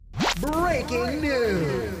Breaking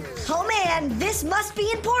news. Oh man, this must be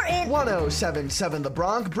important. 1077 The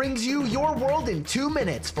Bronc brings you your world in 2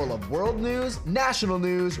 minutes, full of world news, national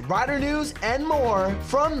news, rider news, and more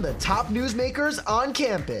from the top newsmakers on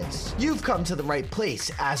campus. You've come to the right place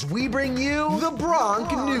as we bring you the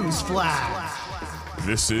Bronc News Flash.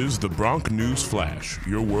 This is the Bronc News Flash,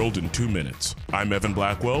 your world in 2 minutes. I'm Evan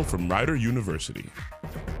Blackwell from Rider University.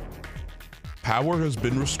 Power has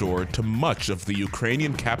been restored to much of the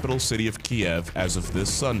Ukrainian capital city of Kiev as of this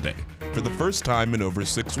Sunday, for the first time in over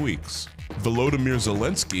 6 weeks. Volodymyr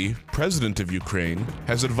Zelensky, president of Ukraine,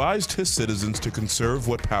 has advised his citizens to conserve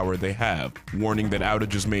what power they have, warning that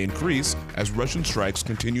outages may increase as Russian strikes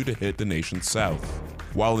continue to hit the nation's south.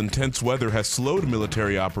 While intense weather has slowed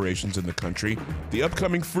military operations in the country, the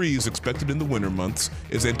upcoming freeze expected in the winter months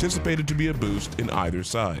is anticipated to be a boost in either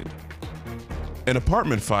side. An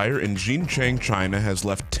apartment fire in Xinjiang, China has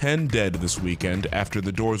left 10 dead this weekend after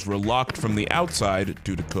the doors were locked from the outside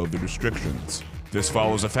due to COVID restrictions. This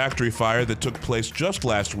follows a factory fire that took place just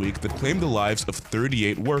last week that claimed the lives of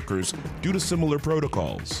 38 workers due to similar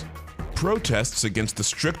protocols. Protests against the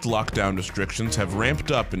strict lockdown restrictions have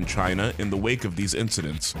ramped up in China in the wake of these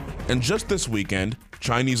incidents. And just this weekend,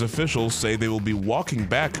 Chinese officials say they will be walking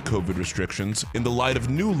back COVID restrictions in the light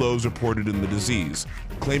of new lows reported in the disease,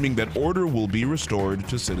 claiming that order will be restored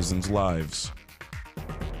to citizens' lives.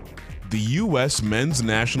 The U.S. men's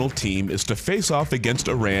national team is to face off against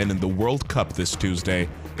Iran in the World Cup this Tuesday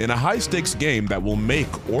in a high-stakes game that will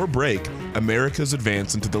make or break America's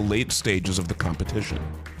advance into the late stages of the competition.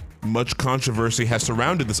 Much controversy has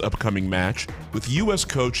surrounded this upcoming match, with U.S.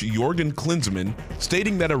 coach Jürgen Klinsmann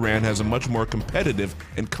stating that Iran has a much more competitive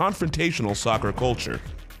and confrontational soccer culture,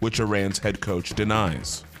 which Iran's head coach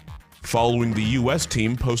denies. Following the U.S.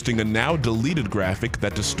 team posting a now-deleted graphic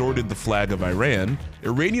that distorted the flag of Iran,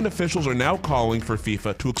 Iranian officials are now calling for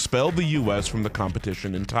FIFA to expel the U.S. from the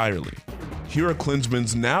competition entirely. Here are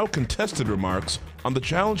Klinsmann's now contested remarks on the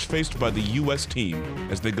challenge faced by the U.S. team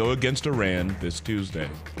as they go against Iran this Tuesday.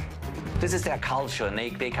 This is their culture, and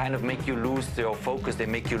they kind of make you lose your focus, they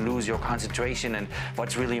make you lose your concentration and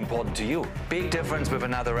what's really important to you. Big difference with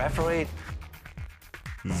another referee.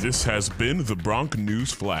 This has been the Bronc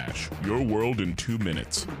News Flash, your world in 2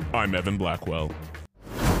 minutes. I'm Evan Blackwell.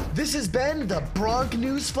 This has been the Bronc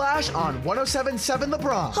News Flash on 1077 The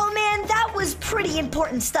Bronc. Oh man, that was pretty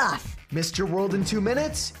important stuff. Missed your world in 2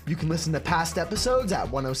 minutes? You can listen to past episodes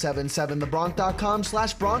at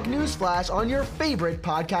 1077thebronc.com/Bronc News Flash on your favorite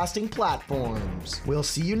podcasting platforms. We'll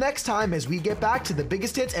see you next time as we get back to the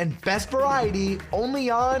biggest hits and best variety only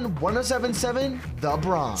on 1077 The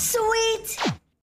Bronc. Sweet.